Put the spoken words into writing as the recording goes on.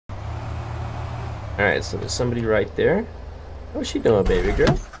Alright, so there's somebody right there. What's she doing, baby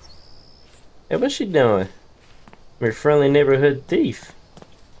girl? Hey, what's she doing? I'm your friendly neighborhood thief.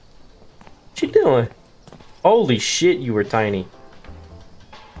 What she doing? Holy shit, you were tiny.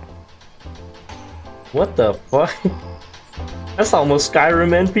 What the fuck? That's almost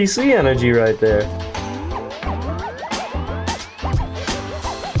Skyrim NPC energy right there.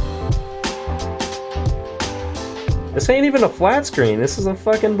 This ain't even a flat screen. This is a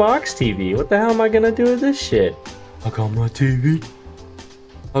fucking box TV. What the hell am I gonna do with this shit? I got my TV.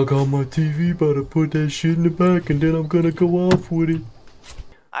 About to put that shit in the back and then I'm gonna go off with it.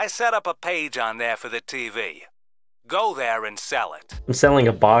 I set up a page on there for the TV. Go there and sell it. I'm selling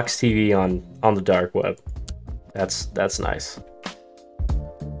a box TV on the dark web. That's nice.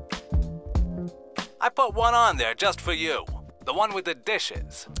 I put one on there just for you. The one with the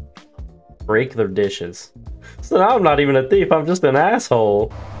dishes. Break their dishes. So now I'm not even a thief, I'm just an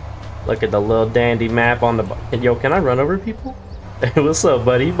asshole. Look at the little dandy map on the... Yo, can I run over people? Hey, what's up,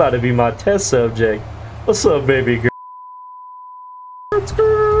 buddy? You about to be my test subject. What's up, baby girl? Let's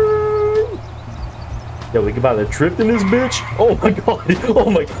go. Yo, we about to drift in this bitch? Oh my god. Oh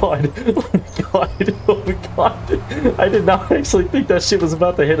my god. Oh my god. Oh my god. I did not actually think that shit was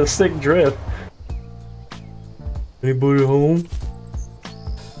about to hit a sick drift. Anybody home?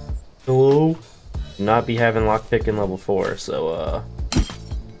 Hello? Not be having lockpick in level 4, so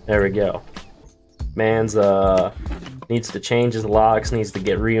there we go. Man's needs to change his locks, needs to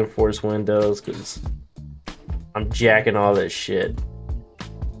get reinforced windows, because I'm jacking all this shit.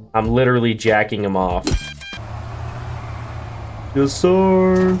 I'm literally jacking him off. Yes,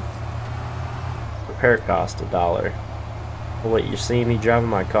 sir. Repair cost $1. Well, what, you're seeing me driving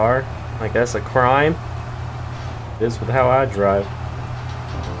my car? Like that's a crime? It is with how I drive.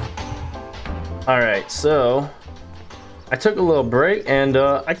 Alright, so I took a little break and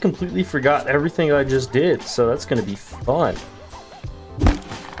I completely forgot everything I just did, so that's gonna be fun.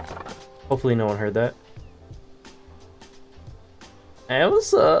 Hopefully no one heard that. Hey,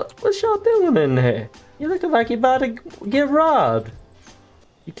 what's up? What y'all doing in there? You looking like you about to get robbed.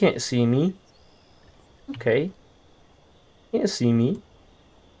 You can't see me. Okay. Can't see me.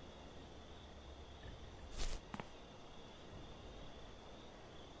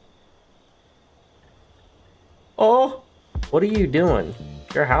 Oh! What are you doing?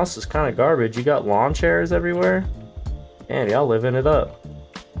 Your house is kind of garbage. You got lawn chairs everywhere? Damn, y'all living it up.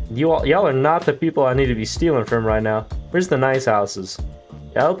 Y'all are not the people I need to be stealing from right now. Where's the nice houses?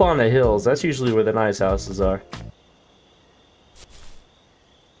 Yeah, up on the hills. That's usually where the nice houses are.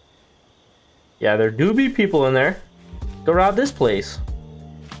 Yeah, there do be people in there. Go rob this place.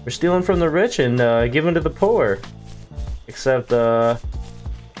 We're stealing from the rich and giving to the poor. Except,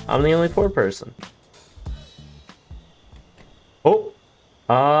 I'm the only poor person. Oh!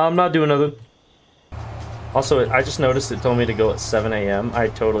 I'm not doing nothing. Also, I just noticed it told me to go at 7 AM. I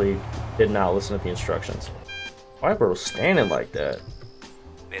totally did not listen to the instructions. Why bro standing like that?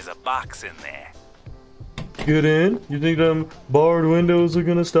 There's a box in there. Get in? You think them barred windows are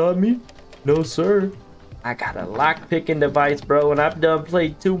gonna stop me? No, sir. I got a lock-picking device, bro, and I've done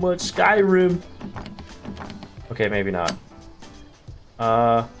played too much Skyrim. Okay, maybe not.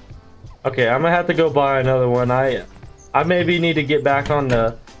 Okay, I'm gonna have to go buy another one. I maybe need to get back on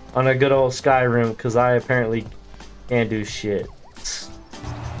a good old Skyrim, because I apparently can't do shit.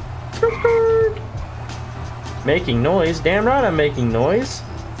 Making noise? Damn right I'm making noise.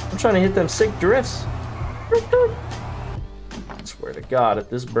 I'm trying to hit them sick drifts. I swear to God if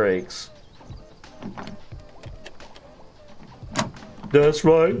this breaks. That's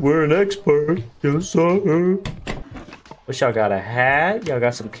right, we're an expert. Yes, sir. Wish y'all got a hat. Y'all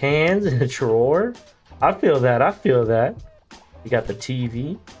got some cans in a drawer. I feel that, I feel that. You got the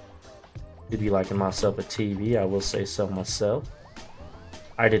TV. You'd be liking myself a TV, I will say so myself.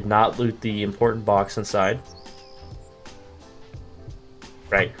 I did not loot the important box inside.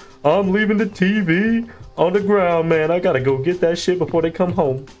 Right. I'm leaving the TV on the ground, man. I gotta go get that shit before they come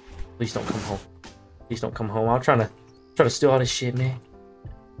home. Please don't come home. Please don't come home. I'm trying to steal all this shit, man.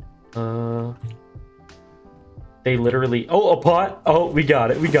 They literally... Oh, a pot! Oh, we got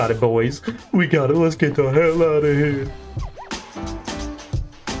it, boys. We got it. Let's get the hell out of here.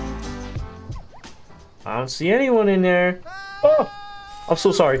 I don't see anyone in there. Oh! I'm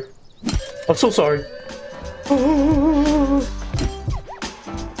so sorry. I'm so sorry. Hopefully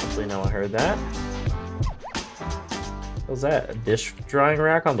no one heard that. What was that? A dish drying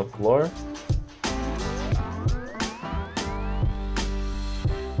rack on the floor?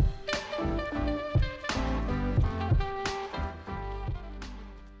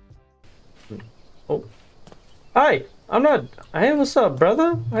 Oh. Hi! I'm not... Hey, what's up,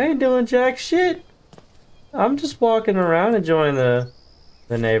 brother? I ain't doing jack shit. I'm just walking around enjoying the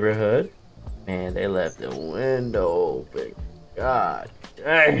neighborhood. Man, they left the window open. God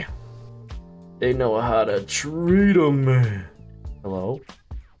damn. They know how to treat a man. Hello?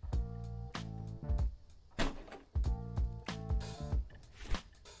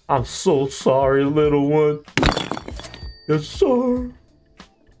 I'm so sorry, little one. Yes, sir.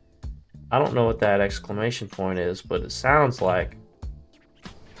 I don't know what that exclamation point is, but it sounds like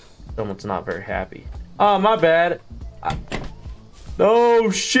someone's not very happy. Oh, my bad. No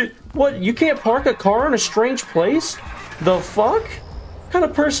shit. What? You can't park a car in a strange place? The fuck? What kind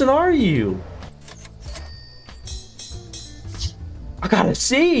of person are you? I gotta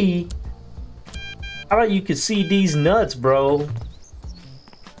see. How about you could see these nuts, bro?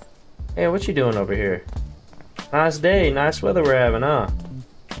 Hey, what you doing over here? Nice day, nice weather we're having, huh?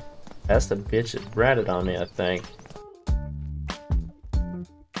 That's the bitch that ratted on me, I think.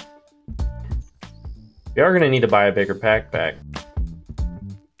 We are gonna need to buy a bigger backpack.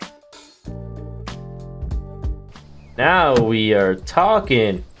 Now we are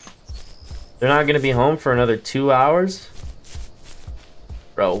talking. They're not gonna be home for another 2 hours?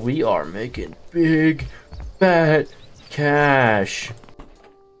 Bro, we are making big, fat cash.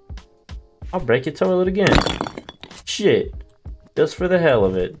 I'll break your toilet again. Shit. Just for the hell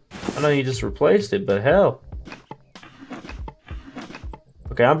of it. I know you just replaced it, but hell.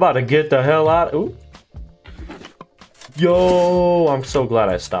 Okay, I'm about to get the hell out. Ooh. Yo, I'm so glad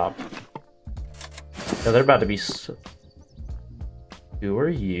I stopped. Yeah, they're about to be so... Who are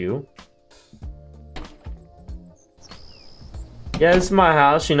you? Yeah, this is my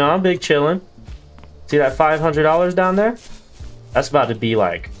house, you know, I'm big chillin'. See that $500 down there? That's about to be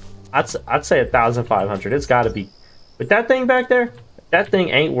like, I'd say 1,500. It's gotta be. With that thing back there, that thing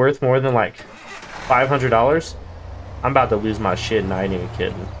ain't worth more than like $500. I'm about to lose my shit and I ain't even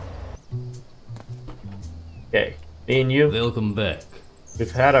kidding. Okay, me and you. Welcome back.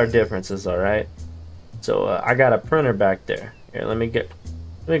 We've had our differences, alright? So I got a printer back there. Here, let me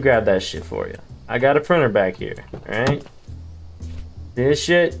grab that shit for you. I got a printer back here, alright? This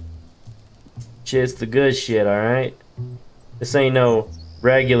shit's the good shit, alright? This ain't no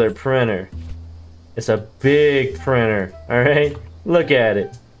regular printer. It's a big printer, alright? Look at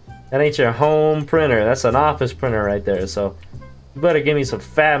it. That ain't your home printer. That's an office printer right there. So you better give me some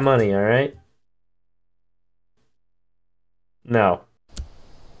fat money, alright? No.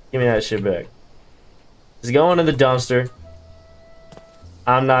 Give me that shit back. It's going in the dumpster.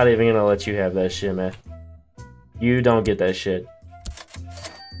 I'm not even gonna let you have that shit, man. You don't get that shit.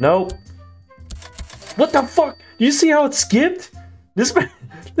 Nope. What the fuck? You see how it skipped?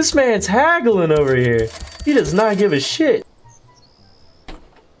 This man's haggling over here. He does not give a shit.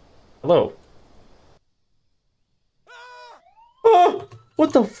 Hello. Oh,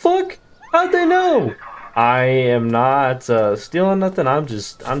 what the fuck? How'd they know? I am not stealing nothing. I'm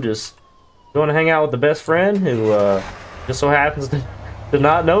just going to hang out with the best friend who just so happens to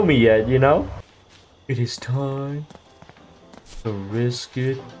not know me yet, you know? It is time to risk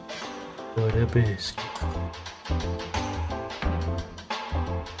it for the biscuit.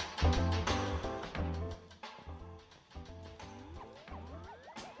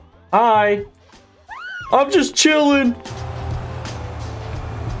 Hi. I'm just chilling.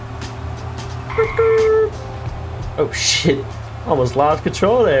 Oh shit. Almost lost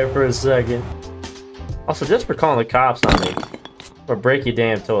control there for a second. Also, just for calling the cops on me. Or break your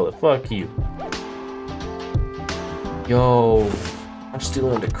damn toilet. Fuck you. Yo. I'm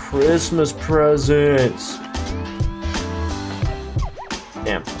stealing the Christmas presents.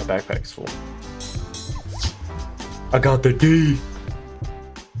 Damn, my backpack's full. I got the D.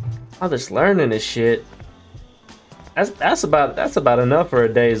 I'm just learning this shit. That's about enough for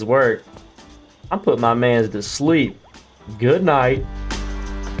a day's work. I'm putting my mans to sleep. Good night.